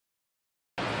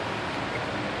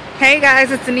Hey guys,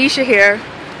 it's Anisha here.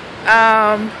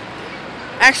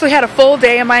 Actually had a full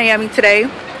day in Miami today,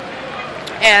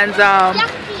 and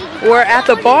we're at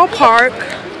the ballpark.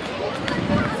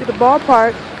 See the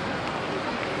ballpark.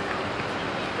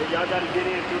 Y'all gotta get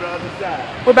in through the other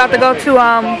side. We're about to go to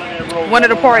one of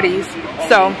the parties.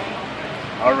 So,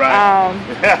 all right.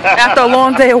 After a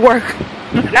long day of work.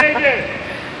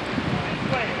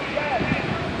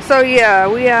 So yeah,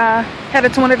 we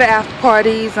headed to one of the after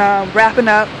parties, wrapping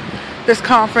up this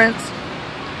conference,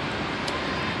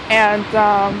 and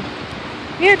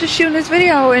yeah, just shooting this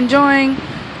video, enjoying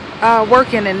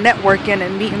working and networking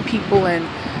and meeting people, and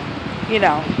you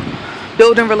know,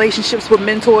 building relationships with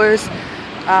mentors,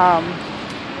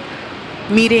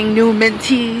 meeting new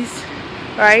mentees,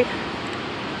 right?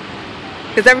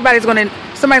 Because somebody's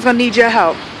gonna need your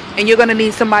help, and you're gonna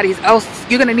need somebody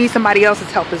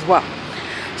else's help as well.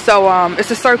 So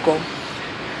it's a circle,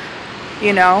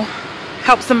 you know.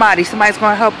 Help somebody's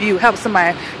gonna help you. Help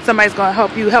somebody's gonna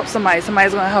help you. Help somebody's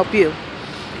gonna help you.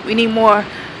 We need more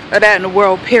of that in the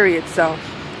world, period. So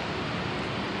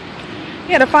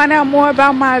yeah, to find out more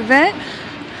about my event,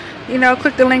 you know,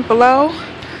 click the link below.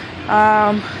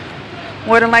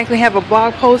 More than likely have a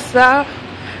blog post up,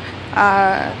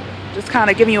 just kind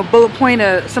of giving you a bullet point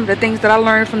of some of the things that I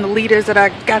learned from the leaders that I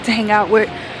got to hang out with.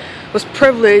 Was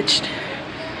privileged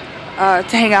to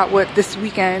hang out with this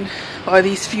weekend, or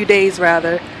these few days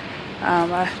rather.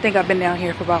 I think I've been down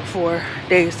here for about 4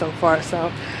 days so far,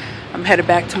 so I'm headed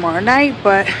back tomorrow night.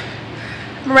 But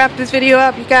I'm gonna wrap this video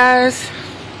up, you guys.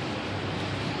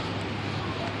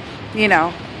 You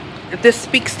know, if this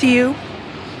speaks to you,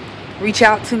 reach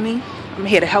out to me. I'm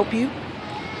here to help you.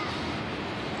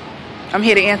 I'm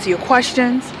here to answer your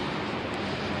questions.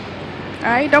 All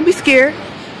right, don't be scared.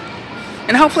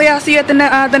 And hopefully I'll see you at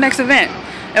the next event,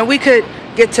 and we could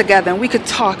get together, and we could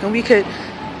talk, and we could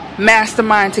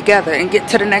mastermind together and get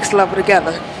to the next level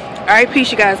together. All right,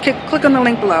 peace, you guys. Click on the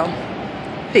link below.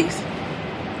 Peace.